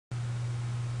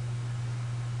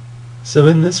So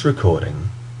in this recording,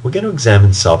 we're going to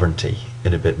examine sovereignty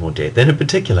in a bit more depth, and in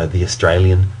particular the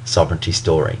Australian sovereignty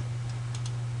story.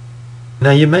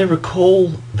 Now you may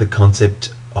recall the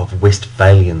concept of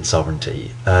Westphalian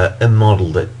sovereignty, a model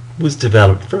that was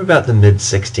developed from about the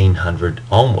mid-1600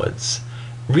 onwards,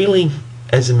 really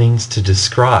as a means to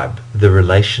describe the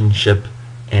relationship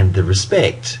and the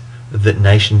respect that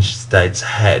nation-states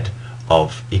had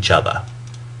of each other.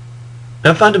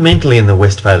 Now fundamentally in the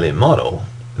Westphalian model,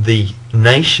 the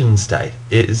nation-state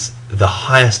is the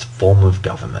highest form of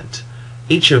government.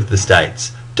 Each of the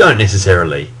states don't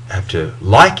necessarily have to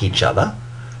like each other,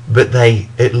 but they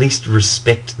at least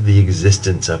respect the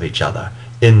existence of each other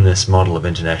in this model of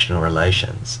international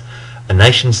relations. A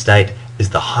nation-state is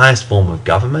the highest form of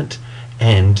government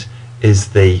and is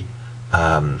the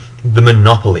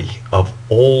monopoly of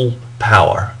all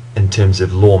power in terms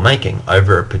of law-making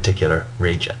over a particular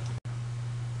region.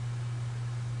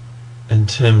 In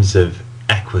terms of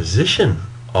acquisition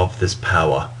of this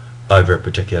power over a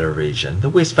particular region, the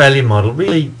Westphalian model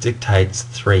really dictates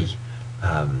three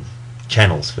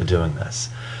channels for doing this.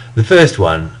 The first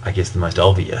one, I guess the most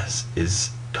obvious, is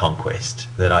conquest.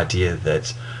 That idea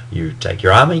that you take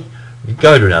your army, you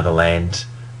go to another land,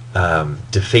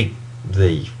 defeat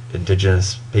the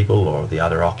indigenous people or the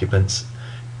other occupants,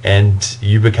 and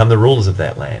you become the rulers of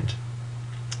that land.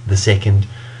 The second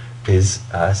is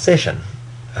cession,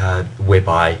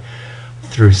 whereby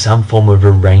through some form of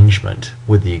arrangement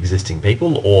with the existing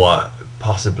people or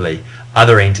possibly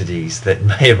other entities that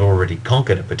may have already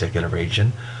conquered a particular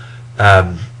region,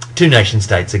 two nation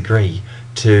states agree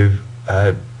to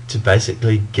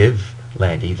basically give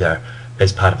land either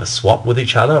as part of a swap with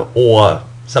each other or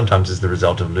sometimes as the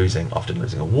result of often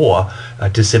losing a war,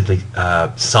 to simply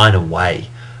sign away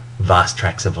vast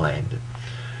tracts of land.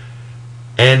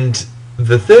 And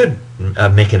the third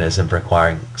mechanism for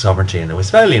acquiring sovereignty in the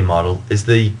Westphalian model is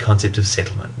the concept of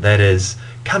settlement. That is,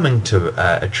 coming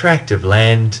to a tract of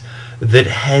land that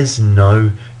has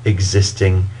no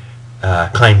existing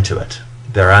claim to it.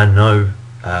 There are no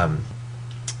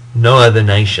other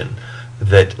nation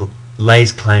that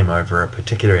lays claim over a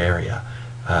particular area,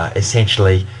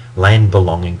 essentially land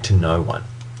belonging to no one.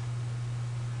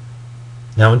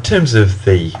 Now in terms of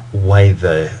the way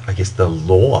the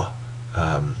law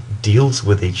deals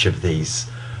with each of these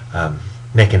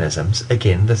mechanisms,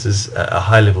 again this is a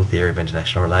high-level theory of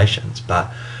international relations,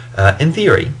 but in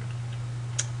theory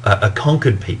a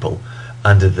conquered people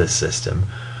under this system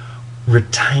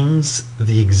retains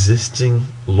the existing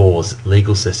laws,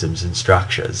 legal systems and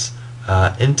structures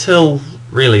until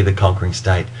really the conquering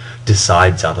state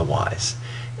decides otherwise.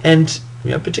 And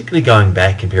particularly going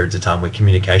back in periods of time where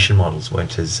communication models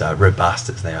weren't as robust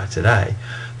as they are today,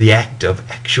 the act of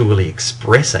actually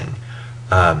expressing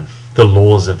the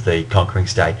laws of the conquering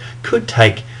state could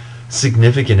take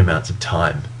significant amounts of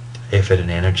time, effort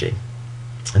and energy.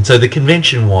 And so the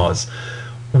convention was,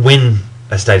 when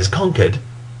a state is conquered,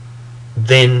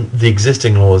 then the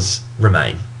existing laws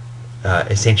remain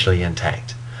essentially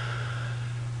intact.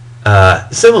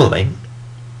 Similarly,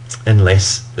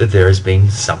 unless there has been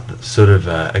some sort of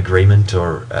agreement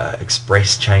or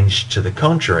express change to the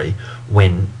contrary,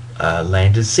 when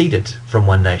land is ceded from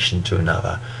one nation to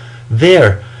another,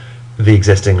 there the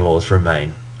existing laws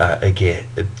remain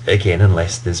again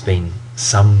unless there's been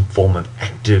some form of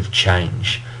active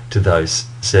change to those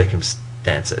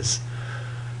circumstances.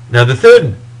 Now the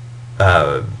third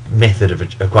method of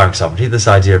acquiring sovereignty, this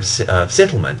idea of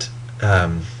settlement,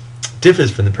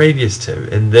 differs from the previous two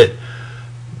in that,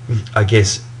 I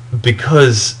guess,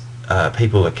 because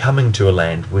people are coming to a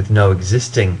land with no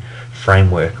existing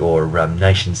framework or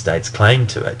nation state's claim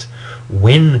to it,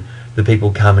 when the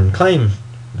people come and claim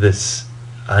this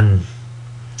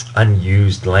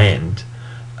unused land,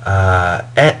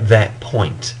 at that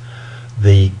point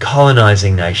the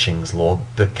colonizing nation's law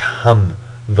become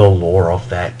the law of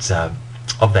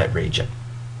that region.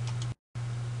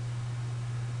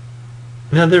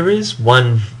 Now there is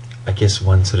one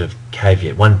sort of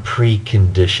caveat, one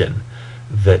precondition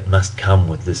that must come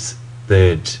with this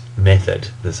third method,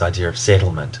 this idea of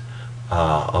settlement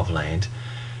of land.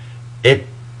 It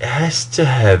has to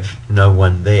have no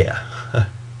one there.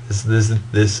 There's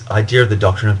this idea of the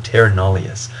doctrine of terra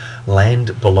nullius,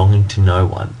 land belonging to no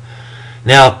one.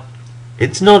 Now,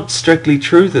 it's not strictly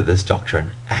true that this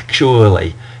doctrine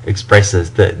actually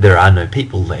expresses that there are no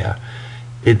people there.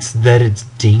 It's that it's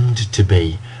deemed to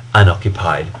be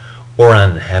unoccupied or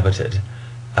uninhabited,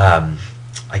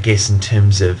 I guess in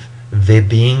terms of there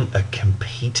being a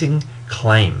competing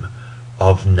claim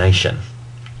of nation,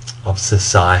 of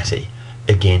society,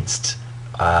 against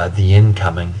the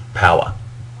incoming power.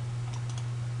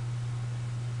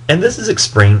 And this is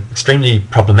extremely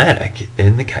problematic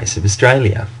in the case of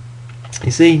Australia. You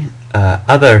see,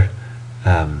 other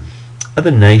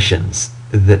nations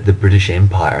that the British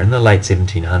Empire in the late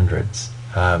 1700s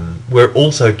were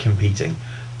also competing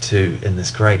in this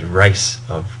great race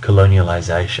of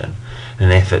colonialization, in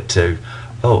an effort to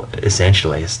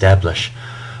essentially establish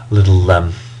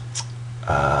little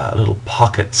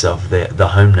pockets of the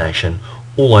home nation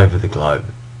all over the globe.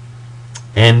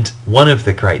 And one of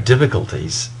the great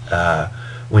difficulties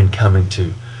when coming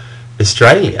to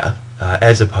Australia,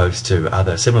 as opposed to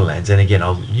other similar lands, and again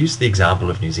I'll use the example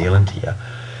of New Zealand here,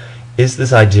 is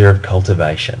this idea of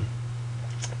cultivation.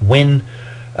 When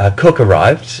Cook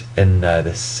arrived in the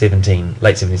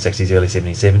late 1760s, early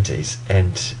 1770s,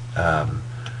 and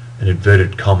in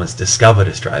inverted commas discovered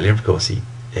Australia. Of course he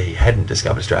hadn't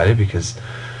discovered Australia, because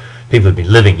people had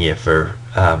been living here for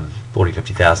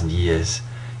 40,000-50,000 years,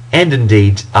 and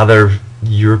indeed other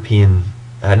European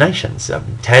nations,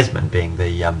 Tasman being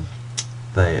the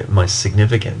most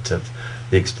significant of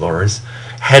the explorers,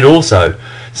 had also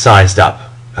sized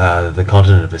up the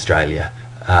continent of Australia,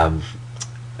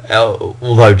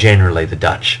 although generally the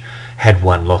Dutch had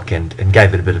one look and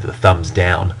gave it a bit of the thumbs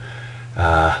down,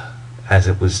 as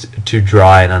it was too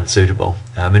dry and unsuitable.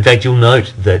 In fact, you'll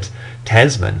note that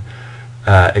Tasman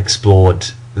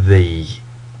explored the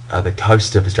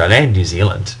coast of Australia and New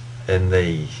Zealand in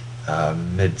the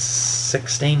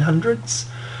mid-1600s,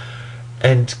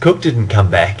 and Cook didn't come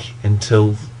back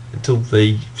until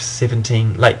the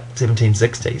late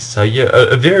 1760s. So yeah,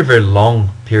 a very, very long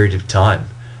period of time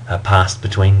passed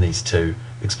between these two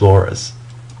explorers.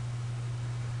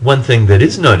 One thing that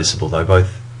is noticeable, though,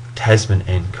 both Tasman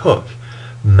and Cook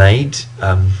made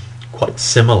quite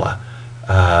similar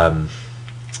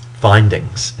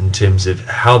findings in terms of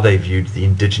how they viewed the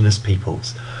indigenous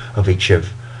peoples of each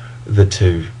of the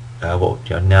two,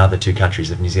 now the two countries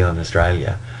of New Zealand and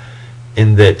Australia,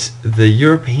 in that the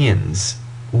Europeans,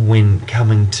 when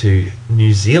coming to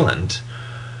New Zealand,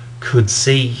 could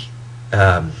see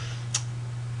an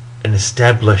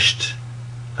established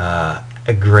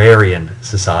agrarian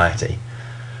society.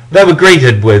 They were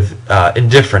greeted with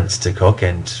indifference to Cook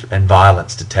and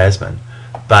violence to Tasman,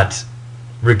 but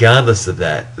regardless of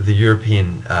that, the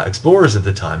European explorers of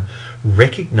the time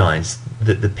recognised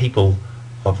that the people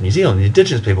of New Zealand, the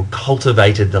indigenous people,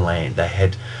 cultivated the land. They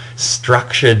had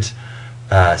structured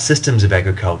systems of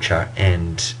agriculture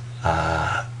and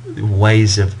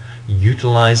ways of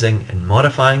utilising and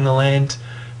modifying the land,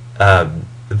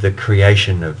 the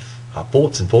creation of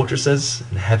forts and fortresses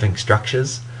and having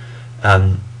structures,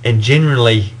 and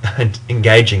generally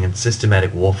engaging in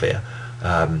systematic warfare.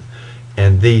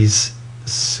 And these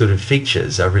sort of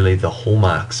features are really the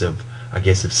hallmarks of, I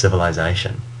guess, of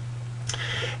civilization.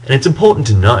 And it's important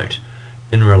to note,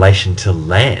 in relation to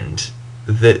land,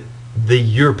 that the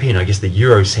European, I guess the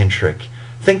Eurocentric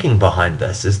thinking behind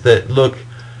this is that, look,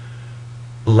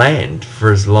 land,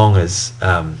 for as long as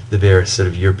the various sort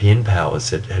of European powers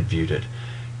had viewed it,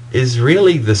 is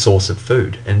really the source of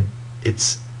food. And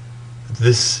it's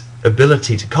this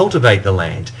ability to cultivate the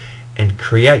land and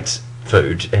create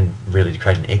food, and really to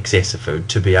create an excess of food,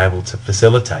 to be able to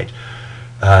facilitate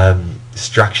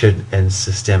structured and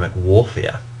systemic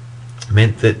warfare,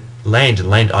 meant that land and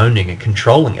land owning and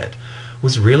controlling it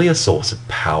was really a source of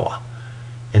power.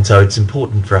 And so it's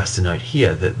important for us to note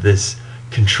here that this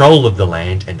control of the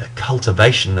land and the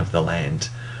cultivation of the land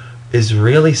is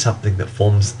really something that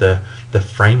forms the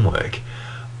framework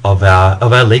of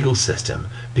our legal system,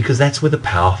 because that's where the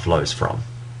power flows from.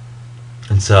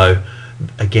 And so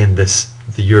again, the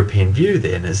European view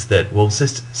then is that, well,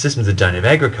 systems that don't have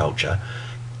agriculture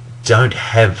don't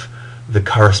have the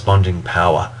corresponding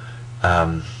power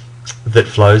that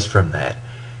flows from that.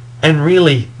 And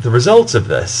really the results of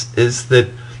this is that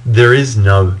there is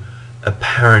no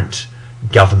apparent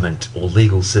government or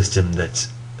legal system that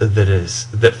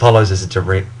follows as a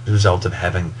direct result of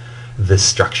having this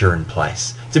structure in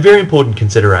place. It's a very important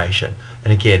consideration,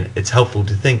 and again, it's helpful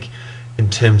to think in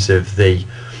terms of the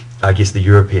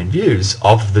European views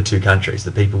of the two countries,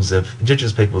 the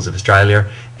indigenous peoples of Australia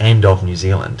and of New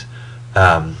Zealand,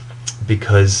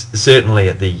 because certainly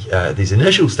at these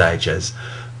initial stages,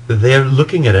 they're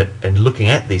looking at it and looking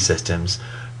at these systems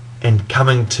and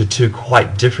coming to two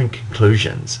quite different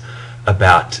conclusions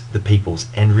about the peoples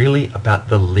and really about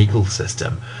the legal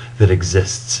system that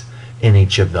exists in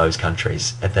each of those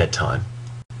countries at that time.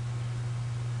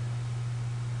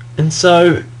 And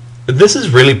so this is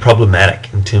really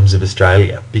problematic in terms of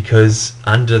Australia, because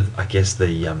under, I guess,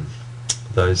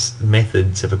 those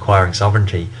methods of acquiring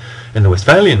sovereignty in the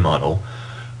Westphalian model,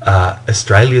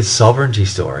 Australia's sovereignty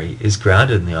story is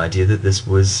grounded in the idea that this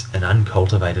was an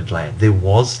uncultivated land. There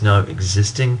was no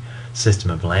existing system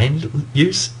of land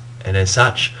use, and as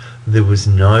such, there was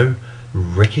no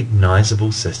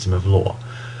recognisable system of law.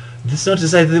 That's not to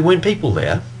say that there weren't people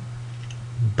there,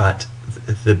 but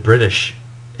the British,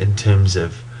 in terms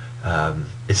of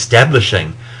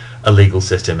establishing a legal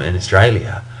system in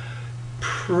Australia,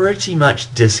 pretty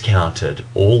much discounted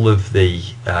all of the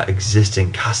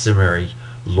existing customary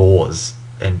laws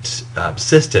and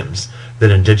systems that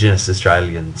Indigenous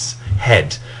Australians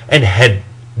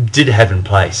did have in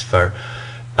place for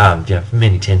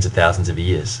many tens of thousands of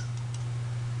years.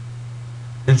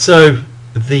 And so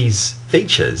these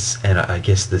features, and I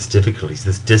guess this difficulties,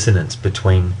 this dissonance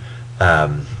between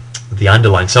the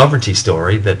underlying sovereignty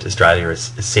story that Australia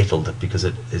is settled because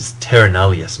it is terra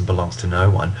nullius and belongs to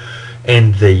no one,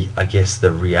 and the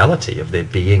reality of there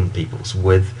being peoples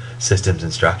with systems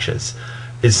and structures,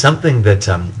 is something that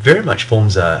very much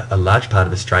forms a large part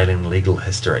of Australian legal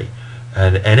history.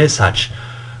 And as such,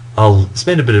 I'll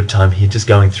spend a bit of time here just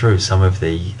going through some of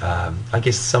the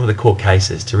some of the court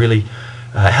cases to really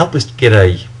help us get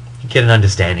an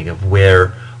understanding of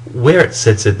where it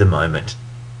sits at the moment.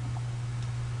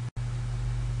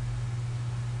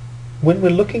 When we're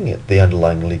looking at the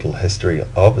underlying legal history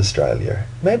of Australia,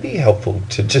 it may be helpful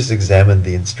to just examine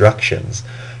the instructions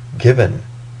given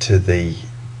to the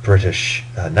British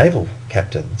naval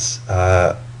captains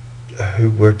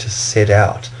who were to set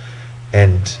out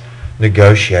and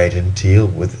negotiate and deal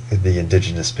with the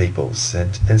Indigenous peoples.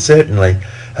 And certainly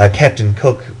Captain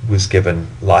Cook was given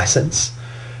license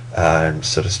and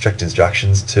sort of strict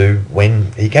instructions to,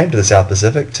 when he came to the South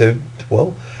Pacific, to,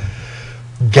 well,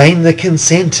 gain the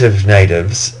consent of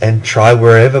natives and try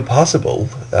wherever possible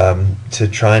to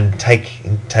try and take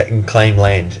and claim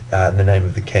land in the name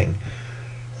of the king.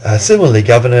 Similarly,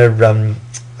 Governor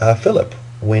Phillip,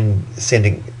 when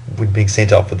being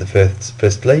sent off with the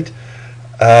first fleet,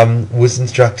 was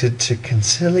instructed to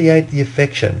conciliate the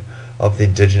affection of the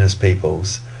Indigenous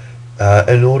peoples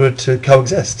in order to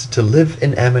coexist, to live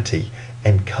in amity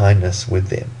and kindness with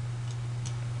them.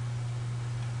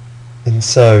 And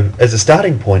so, as a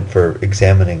starting point for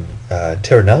examining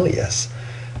terra nullius,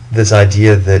 this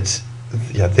idea that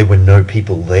there were no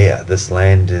people there, this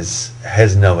land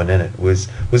has no one in it, was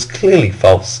clearly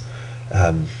false,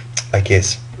 from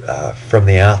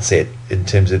the outset, in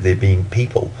terms of there being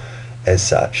people as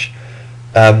such.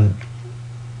 And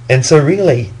so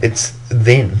really it's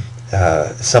then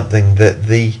something that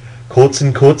the courts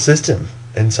and court system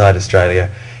inside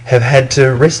Australia have had to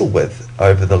wrestle with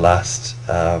over the last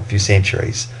few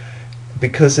centuries,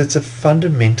 because it's a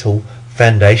fundamental,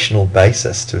 foundational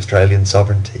basis to Australian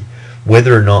sovereignty.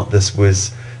 Whether or not this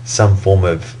was some form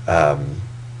of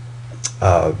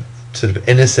sort of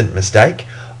innocent mistake,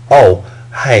 oh,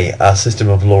 hey, our system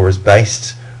of law is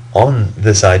based on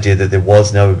this idea that there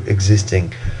was no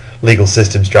existing legal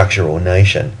system, structure, or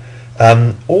nation,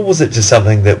 or was it just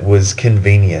something that was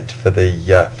convenient for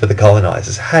the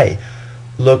colonisers? Hey,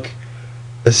 look,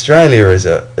 Australia is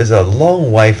a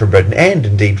long way from Britain, and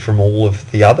indeed from all of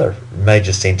the other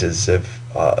major centres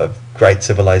of great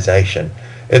civilization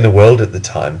in the world at the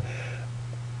time.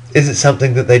 Is it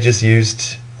something that they just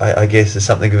used, I guess, as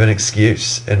something of an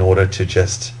excuse in order to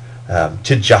just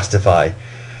to justify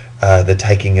the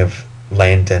taking of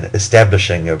land and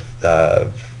establishing of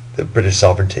the British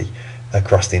sovereignty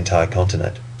across the entire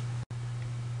continent?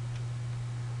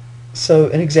 So,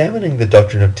 in examining the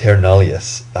doctrine of terra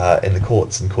nullius in the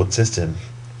courts and court system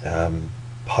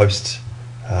post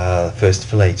First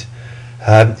Fleet,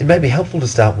 it may be helpful to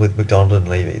start with MacDonald and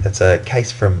Levy. That's a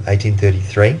case from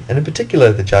 1833, and in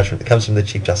particular the judgment that comes from the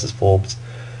Chief Justice Forbes.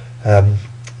 And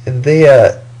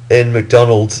there, in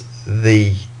MacDonald,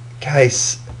 the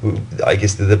case, I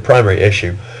guess the primary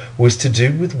issue, was to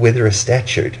do with whether a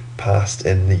statute passed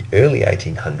in the early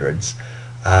 1800s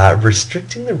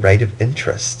restricting the rate of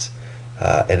interest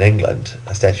in England,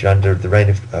 a statute under the reign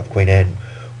of Queen Anne,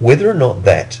 whether or not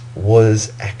that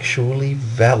was actually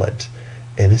valid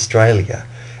in Australia.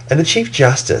 And the Chief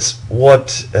Justice,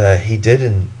 what he did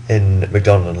in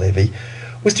MacDonald and Levy,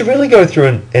 was to really go through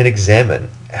and examine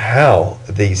how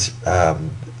these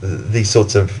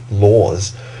sorts of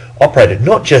laws operated,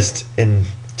 not just in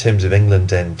terms of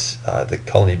England and the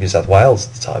colony of New South Wales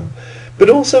at the time,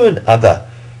 but also in other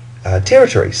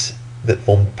territories that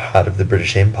formed part of the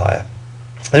British Empire.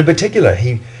 And in particular,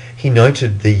 he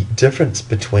noted the difference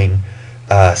between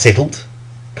settled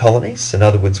colonies, in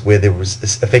other words, where there was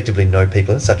effectively no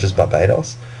people, such as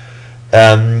Barbados,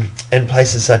 and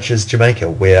places such as Jamaica,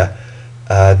 where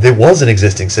there was an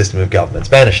existing system of government,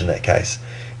 Spanish in that case.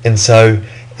 And so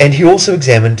And he also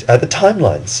examined the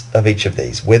timelines of each of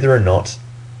these, whether or not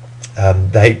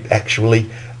they actually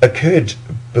occurred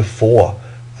before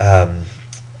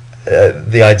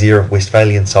the idea of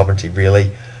Westphalian sovereignty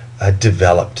really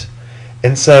developed.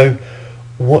 And so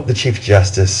what the Chief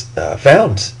Justice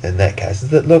found in that case is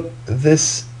that, look,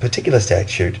 this particular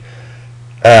statute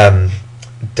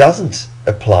doesn't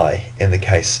apply in the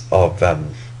case of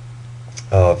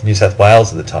New South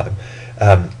Wales at the time,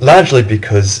 largely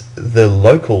because the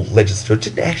local legislature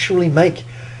didn't actually make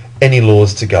any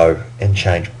laws to go and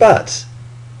change. But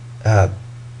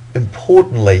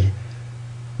importantly,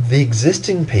 the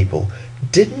existing people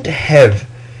didn't have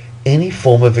any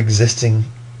form of existing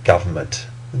government.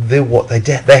 They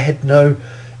had no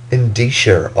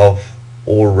indicia of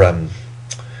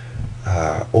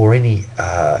or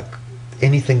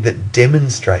anything that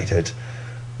demonstrated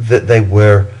that they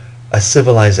were a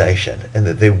civilization and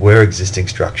that there were existing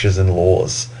structures and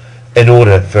laws in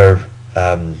order for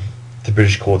the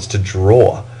British courts to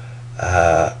draw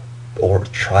or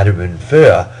try to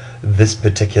infer this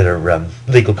particular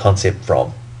legal concept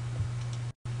from.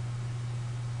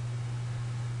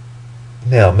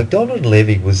 Now, MacDonald and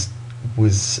Levy was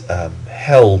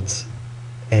held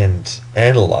and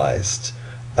analysed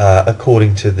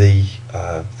according to the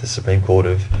Supreme Court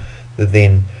of the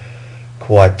then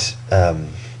quite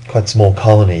small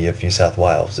colony of New South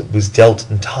Wales. It was dealt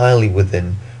entirely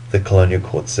within the colonial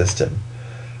court system.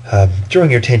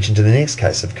 Drawing your attention to the next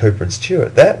case of Cooper and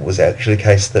Stewart, that was actually a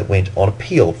case that went on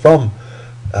appeal from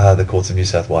the courts of New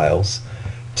South Wales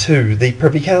to the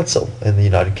Privy Council in the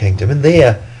United Kingdom, and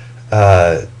there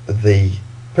the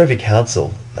Privy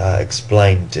Council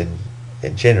explained in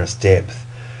generous depth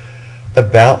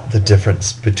about the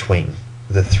difference between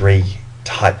the three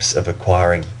types of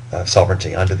acquiring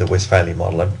sovereignty under the Westphalian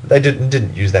model. And they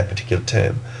didn't use that particular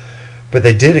term, but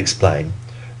they did explain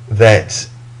that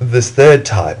this third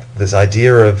type, this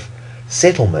idea of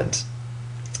settlement,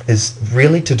 is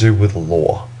really to do with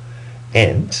law.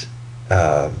 And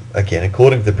again,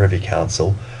 according to the Privy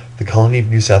Council, the colony of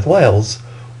New South Wales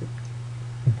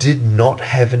did not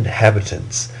have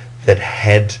inhabitants that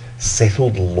had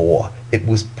settled law. It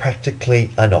was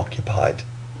practically unoccupied.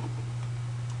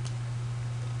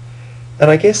 And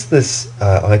I guess this,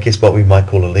 what we might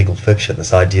call a legal fiction,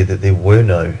 this idea that there were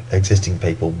no existing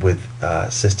people with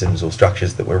systems or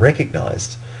structures that were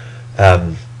recognised,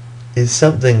 is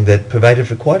something that pervaded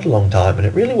for quite a long time. And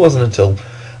it really wasn't until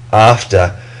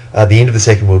after the end of the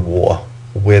Second World War,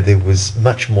 where there was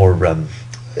much more,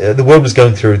 the world was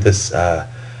going through this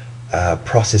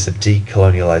process of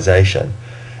decolonialisation,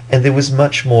 and there was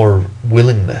much more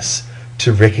willingness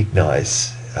to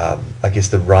recognise,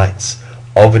 the rights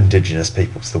of Indigenous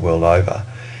peoples the world over.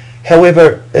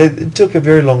 However, it took a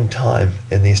very long time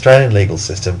in the Australian legal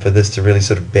system for this to really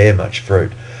sort of bear much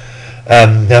fruit.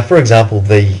 Now, for example,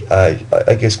 the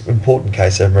important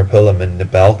case of Mapulum and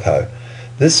Nabalco,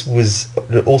 this was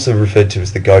also referred to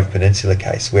as the Gove Peninsula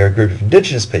case, where a group of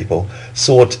Indigenous people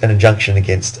sought an injunction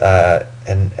against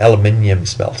an aluminium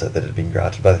smelter that had been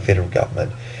granted by the federal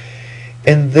government.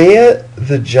 And there,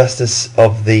 the Justice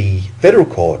of the Federal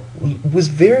Court was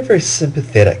very, very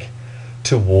sympathetic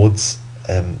towards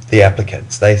the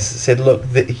applicants. They said, look,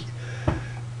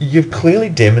 you've clearly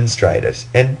demonstrated,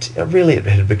 and really it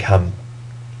had become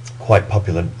quite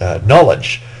popular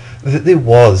knowledge, that there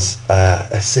was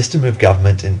a system of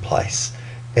government in place,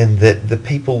 and that the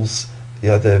people's,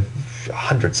 the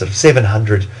hundreds, sort of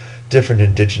 700 different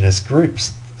Indigenous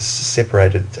groups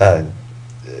spread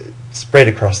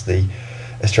across the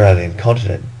Australian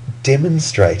continent,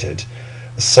 demonstrated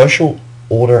social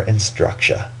order and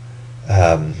structure.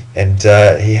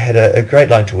 He had a great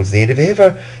line towards the end. If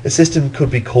ever a system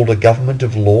could be called a government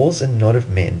of laws and not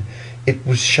of men, it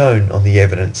was shown on the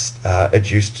evidence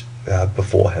adduced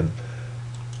before him.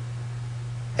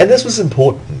 And this was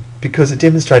important because it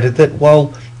demonstrated that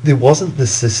while there wasn't the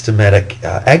systematic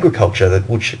agriculture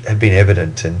which had been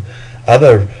evident in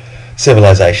other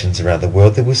civilizations around the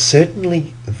world, there was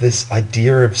certainly this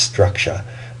idea of structure,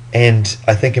 and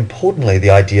I think importantly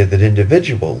the idea that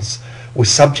individuals were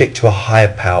subject to a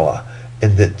higher power,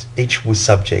 and that each was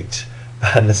subject,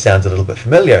 and this sounds a little bit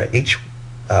familiar, each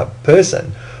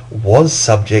person was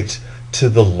subject to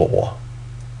the law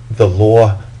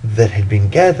that had been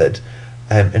gathered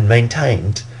and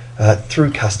maintained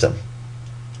through custom.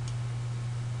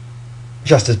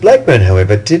 Justice Blackburn,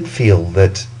 however, did feel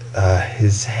that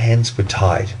his hands were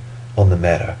tied on the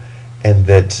matter, and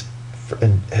that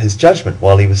in his judgment,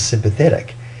 while he was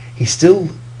sympathetic, he still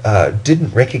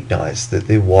didn't recognise that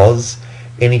there was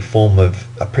any form of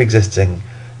a pre-existing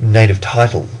native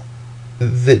title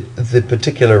the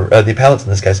particular the appellants in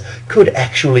this case could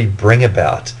actually bring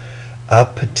about a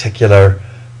particular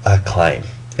claim.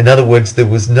 In other words, there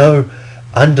was no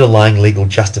underlying legal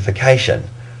justification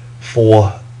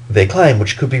for their claim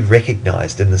which could be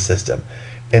recognised in the system,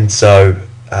 and so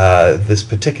this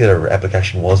particular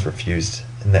application was refused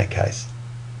in that case.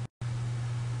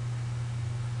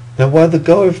 Now, while the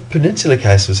Gove Peninsula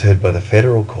case was heard by the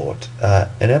federal court,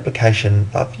 an application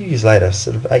a few years later,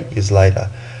 sort of 8 years later,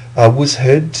 was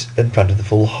heard in front of the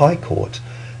full High Court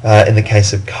in the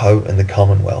case of Coe and the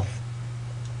Commonwealth.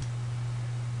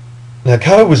 Now,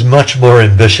 Coe was much more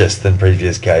ambitious than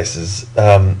previous cases.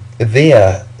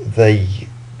 There,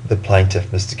 the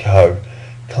plaintiff, Mr. Coe,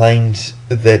 claimed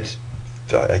that,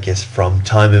 I guess from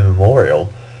time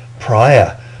immemorial,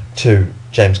 prior to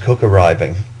James Cook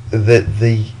arriving, that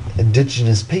the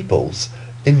indigenous peoples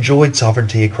enjoyed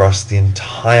sovereignty across the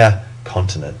entire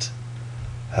continent.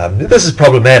 This is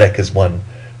problematic, as one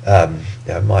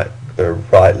might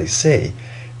rightly see,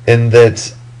 in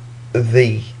that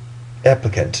the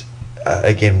applicant,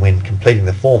 again when completing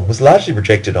the form, was largely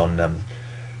rejected on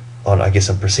I guess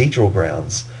on procedural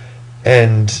grounds,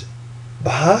 and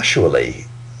partially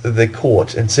the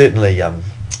court, and certainly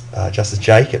Justice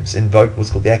Jacobs, invoked what's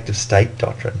called the active state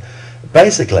doctrine.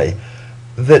 Basically,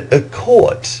 that a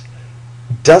court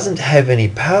doesn't have any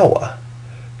power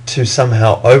to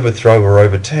somehow overthrow or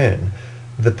overturn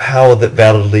the power that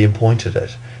validly appointed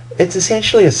it. It's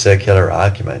essentially a circular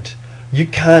argument. You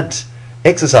can't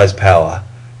exercise power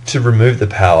to remove the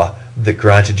power that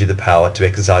granted you the power to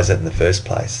exercise it in the first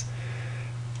place.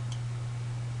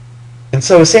 And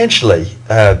so essentially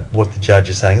what the judge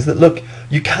is saying is that, look,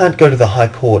 you can't go to the High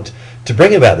Court to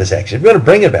bring about this action. If you want to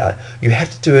bring it about, you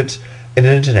have to do it in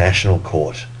an international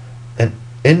court. An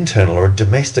internal or a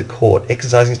domestic court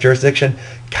exercising its jurisdiction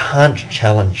can't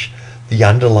challenge the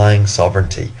underlying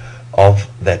sovereignty of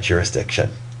that jurisdiction.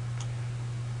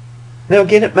 Now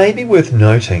again, it may be worth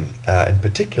noting in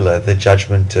particular the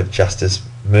judgment of Justice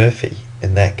Murphy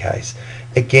in that case.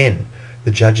 Again,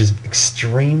 the judge is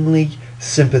extremely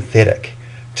sympathetic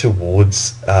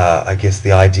towards I guess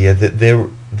the idea that there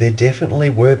definitely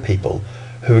were people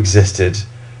who existed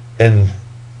in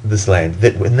this land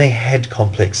that when they had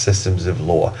complex systems of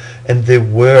law, and there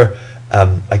were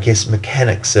I guess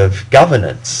mechanics of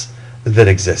governance that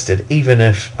existed, even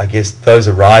if I guess those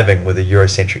arriving with a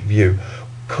Eurocentric view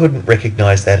couldn't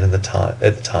recognize that at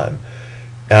the time.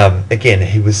 Again,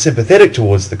 he was sympathetic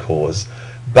towards the cause,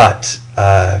 but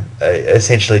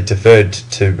essentially deferred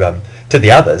to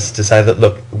the others to say that,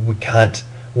 look, we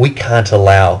can't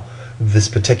allow this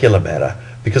particular matter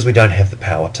because we don't have the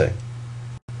power to.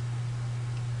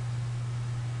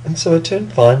 And so I turn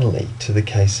finally to the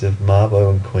case of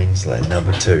Mabo and Queensland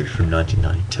number 2 from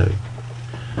 1992.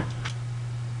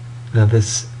 Now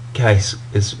this case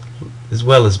is, as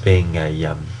well as being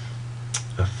a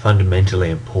fundamentally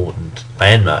important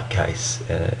landmark case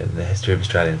in the history of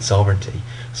Australian sovereignty,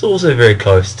 it's also very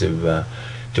close to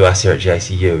us here at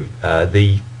JCU.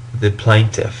 The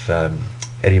plaintiff,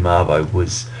 Eddie Mabo,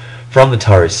 was from the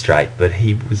Torres Strait, but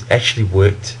he was actually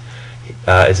worked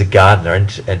as a gardener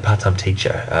and part-time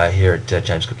teacher here at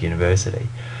James Cook University,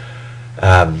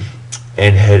 and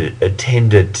had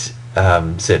attended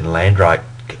certain lands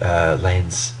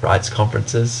rights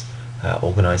conferences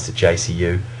organised at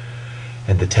JCU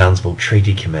and the Townsville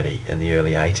Treaty Committee in the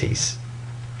early 80s.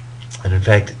 And in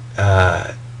fact,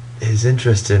 his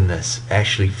interest in this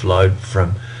actually flowed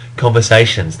from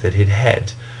conversations that he'd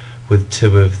had with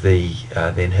two of the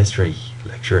then history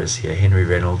lecturers here, Henry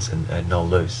Reynolds and Noel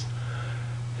Luce.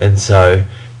 And so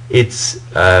it's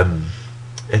a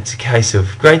case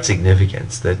of great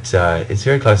significance that is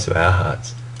very close to our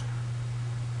hearts.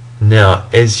 Now,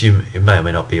 as you may or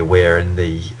may not be aware, in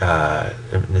the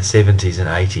 70s and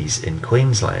 80s in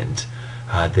Queensland,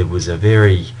 there was a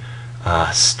very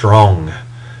strong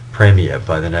premier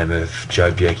by the name of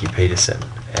Joe Bjerke-Peterson,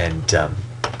 and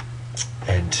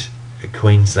the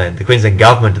Queensland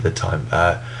government at the time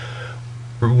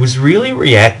was really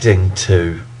reacting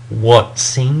to what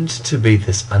seemed to be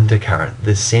this undercurrent,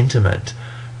 this sentiment,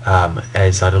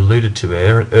 as I'd alluded to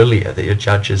earlier, that your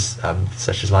judges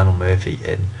such as Lionel Murphy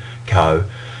in Coe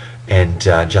and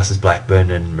Justice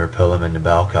Blackburn and Murpillam and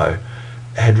Nabalco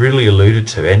had really alluded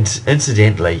to, and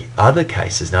incidentally other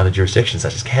cases in other jurisdictions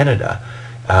such as Canada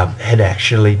had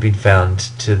actually been found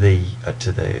to the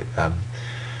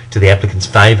applicant's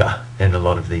favour in a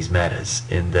lot of these matters,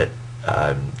 in that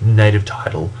native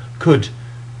title could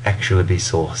actually be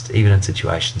sourced even in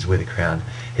situations where the Crown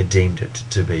had deemed it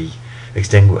to be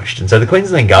extinguished. And so the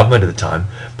Queensland government at the time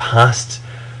passed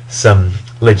some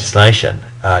legislation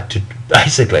to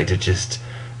basically to just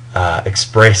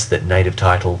expressed that native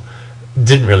title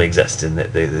didn't really exist, and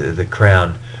that the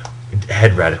Crown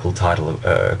had radical title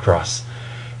across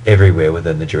everywhere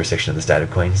within the jurisdiction of the state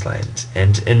of Queensland.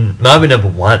 And in Mabo number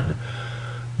 1,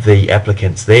 the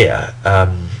applicants there,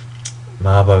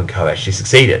 Mabo and Co. actually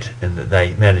succeeded in that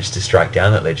they managed to strike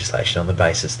down that legislation on the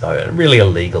basis, though, a really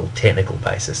illegal technical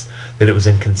basis, that it was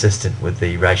inconsistent with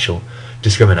the Racial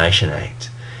Discrimination Act.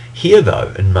 Here,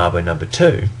 though, in Mabo number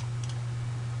 2,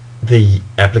 the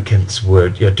applicants were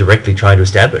directly trying to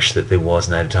establish that there was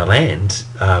native title, and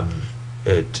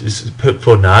it put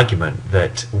forward an argument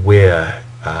that where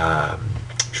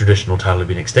traditional title had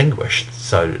been extinguished,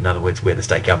 so in other words where the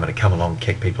state government had come along and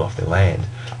kicked people off their land,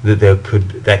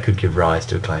 that could give rise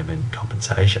to a claim in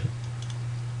compensation.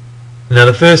 Now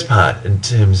the first part, in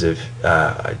terms of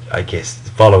I guess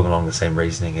following along the same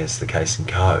reasoning as the case in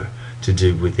Co, to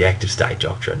do with the active state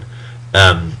doctrine,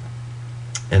 and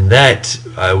that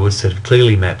was sort of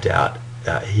clearly mapped out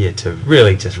here to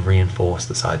really just reinforce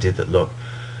this idea that, look,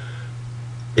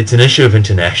 it's an issue of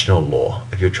international law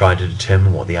if you're trying to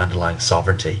determine what the underlying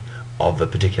sovereignty of a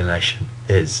particular nation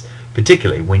is,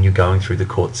 particularly when you're going through the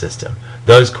court system.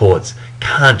 Those courts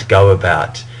can't go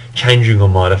about changing or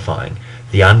modifying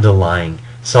the underlying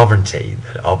sovereignty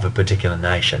of a particular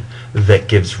nation that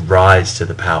gives rise to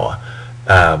the power,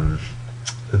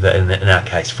 in our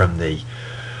case from the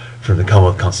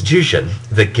Commonwealth Constitution,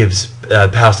 that gives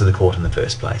powers to the court in the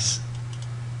first place.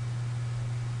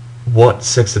 What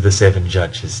 6 of the 7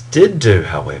 judges did do,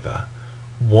 however,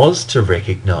 was to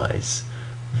recognise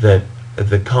that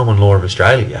the common law of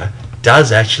Australia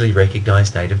does actually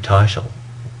recognise native title.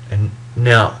 And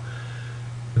now,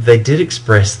 they did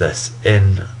express this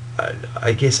in,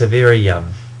 I guess, a very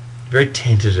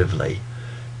tentatively,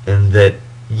 in that,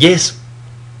 yes,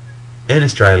 in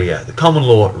Australia, the common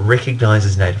law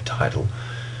recognises native title,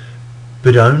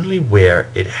 but only where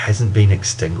it hasn't been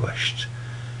extinguished.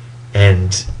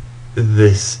 And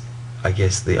this, I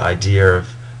guess, the idea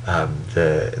of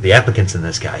the applicants in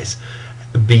this case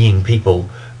being people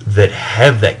that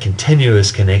have that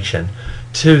continuous connection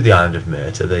to the island of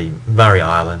Muir, to the Murray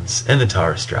Islands and the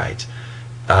Torres Strait,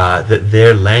 that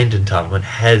their land entitlement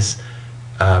has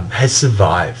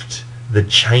survived. The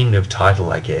chain of title,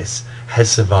 I guess,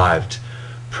 has survived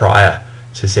prior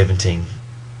to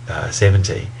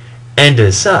 1770, and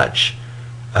as such,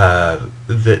 that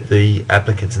the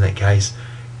applicants in that case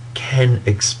can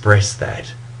express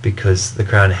that, because the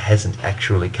Crown hasn't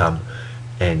actually come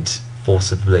and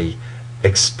forcibly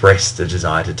expressed a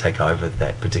desire to take over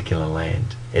that particular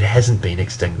land. It hasn't been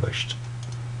extinguished.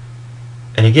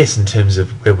 And I guess in terms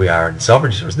of where we are in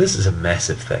sovereignty, this is a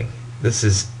massive thing. This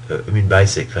is, I mean,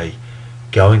 basically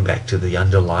going back to the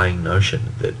underlying notion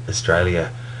that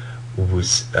Australia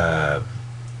was, the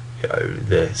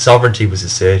sovereignty was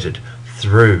asserted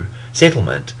through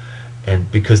settlement,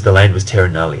 and because the land was terra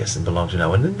nullius and belonged to no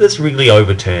one. And this really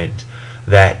overturned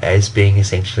that as being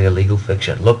essentially a legal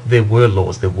fiction. Look, there were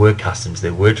laws, there were customs,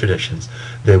 there were traditions,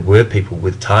 there were people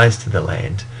with ties to the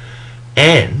land,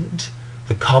 and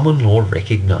the common law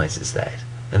recognises that,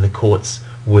 and the courts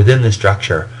within the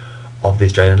structure of the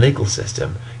Australian legal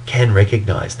system can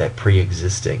recognise that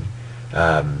pre-existing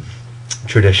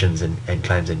traditions and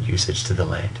claims and usage to the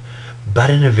land, but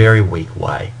in a very weak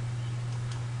way.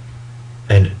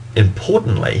 And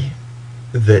importantly,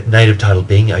 that native title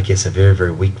being, I guess, a very,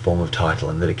 very weak form of title,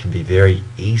 and that it can be very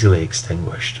easily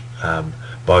extinguished,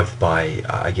 both by,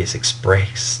 I guess,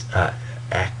 expressed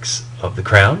acts of the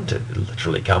Crown to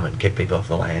literally come and kick people off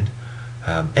the land,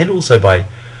 and also by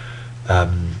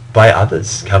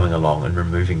others coming along and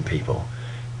removing people.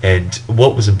 And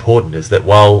what was important is that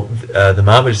while the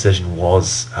Mabo decision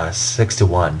was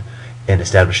 6-1 in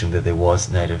establishing that there was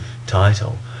native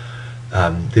title,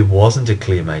 there wasn't a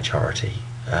clear majority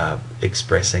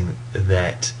expressing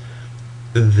that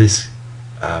this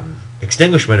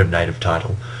extinguishment of native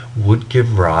title would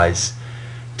give rise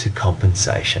to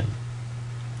compensation.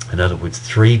 In other words,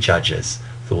 3 judges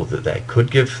thought that they could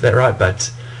give that right,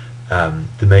 but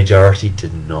the majority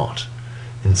did not.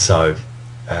 And so,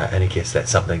 and I guess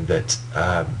that's something that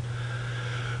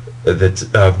that's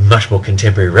of much more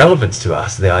contemporary relevance to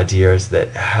us. The idea is that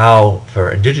how, for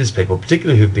Indigenous people,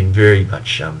 particularly who've been very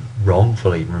much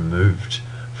wrongfully removed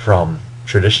from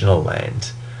traditional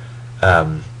land,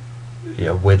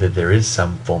 whether there is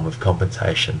some form of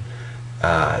compensation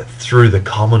through the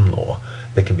common law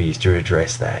that can be used to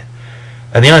address that.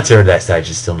 And the answer at that stage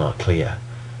is still not clear.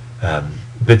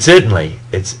 But certainly,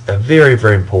 it's very,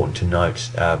 very important to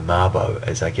note Mabo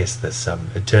as, I guess, this a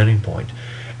turning point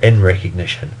in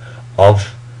recognition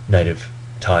of native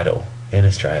title in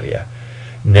Australia.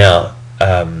 Now,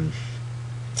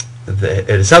 at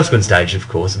a subsequent stage, of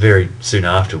course, very soon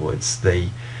afterwards, the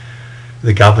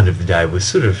government of the day was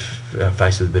sort of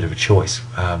faced with a bit of a choice,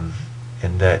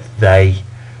 in that they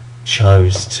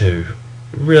chose to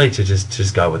really to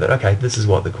just go with it. Okay, this is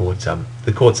what the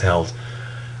courts held.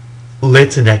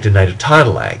 Let's enact a Native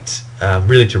Title Act,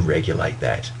 really to regulate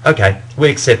that. Okay, we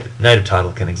accept that native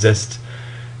title can exist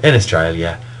in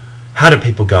Australia. How do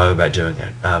people go about doing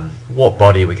it? What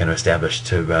body are we going to establish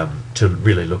to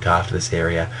really look after this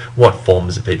area? What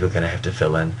forms are people going to have to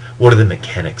fill in? What are the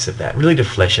mechanics of that? Really to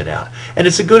flesh it out. And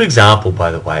it's a good example,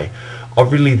 by the way,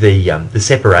 of really the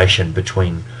separation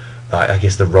between, I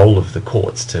guess, the role of the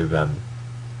courts to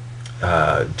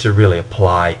really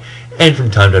apply and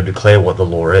from time to time declare what the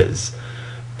law is,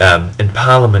 and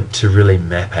Parliament to really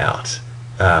map out,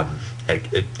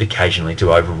 occasionally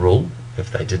to overrule if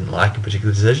they didn't like a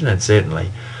particular decision, and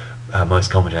certainly most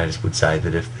commentators would say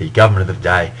that if the government of the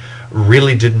day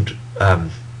really didn't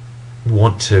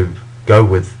want to go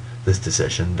with this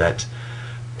decision, that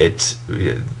it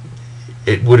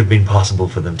would have been possible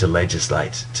for them to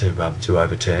legislate to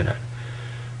overturn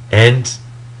it,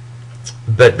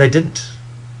 but they didn't.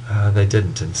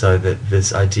 And so that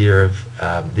this idea of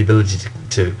the ability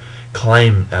to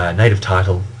claim native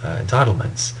title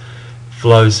entitlements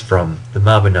flows from the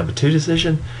Mabo No. 2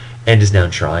 decision and is now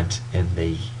enshrined in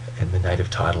the Native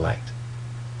Title Act.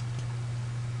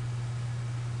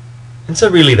 And so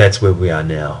really that's where we are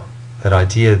now. That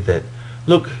idea that,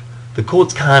 look, the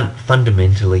courts can't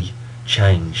fundamentally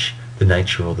change the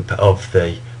nature of the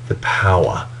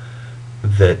power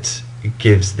that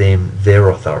gives them their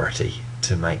authority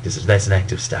to make decisions. That's an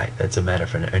act of state. That's a matter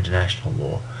for international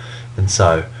law. And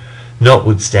so,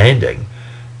 notwithstanding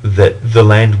that the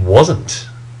land wasn't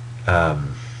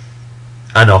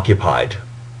unoccupied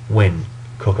when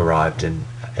Cook arrived in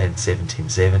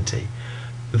 1770,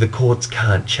 the courts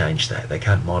can't change that. They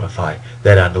can't modify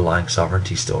that underlying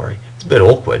sovereignty story. It's a bit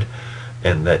awkward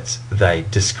in that they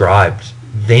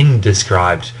then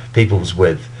described peoples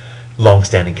with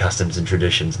long-standing customs and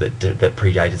traditions that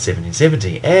predated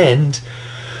 1770, and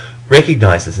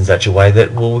recognise this in such a way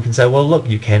that, well, we can say, well, look,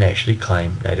 you can actually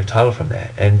claim native title from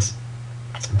that,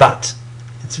 but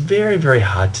it's very, very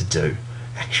hard to do.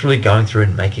 Actually going through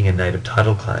and making a native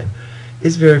title claim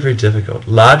is very, very difficult,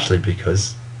 largely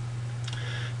because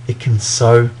it can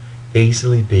so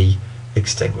easily be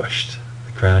extinguished.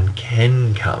 The Crown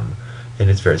can come in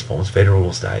its various forms, federal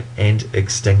or state, and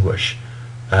extinguish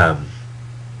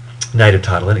native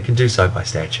title, and it can do so by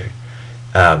statute.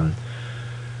 And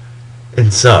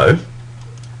so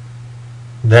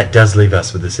that does leave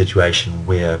us with a situation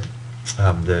where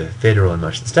the federal and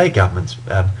most of the state governments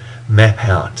map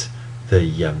out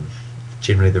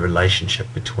generally the relationship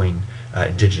between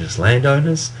Indigenous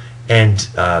landowners and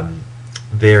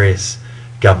various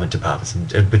government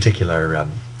departments, in particular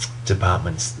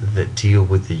departments that deal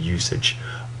with the usage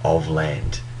of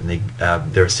land. And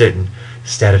there are certain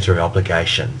statutory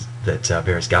obligations that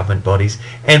various government bodies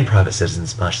and private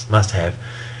citizens must have,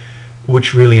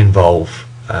 which really involve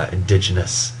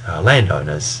Indigenous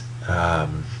landowners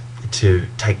to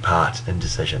take part in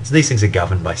decisions. These things are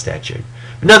governed by statute.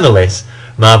 But nonetheless,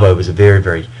 Mabo was a very,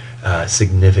 very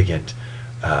significant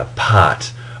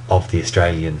part of the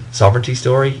Australian sovereignty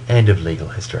story and of legal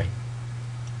history.